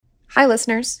Hi,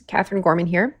 listeners. Catherine Gorman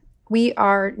here. We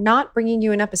are not bringing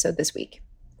you an episode this week.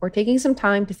 We're taking some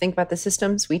time to think about the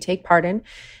systems we take part in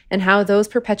and how those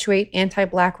perpetuate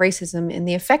anti-Black racism and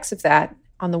the effects of that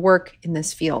on the work in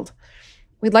this field.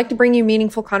 We'd like to bring you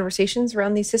meaningful conversations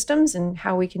around these systems and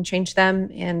how we can change them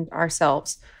and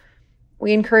ourselves.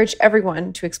 We encourage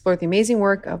everyone to explore the amazing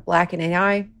work of Black in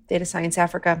AI, Data Science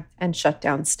Africa, and Shut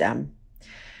Down STEM.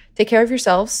 Take care of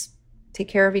yourselves, take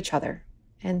care of each other,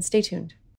 and stay tuned.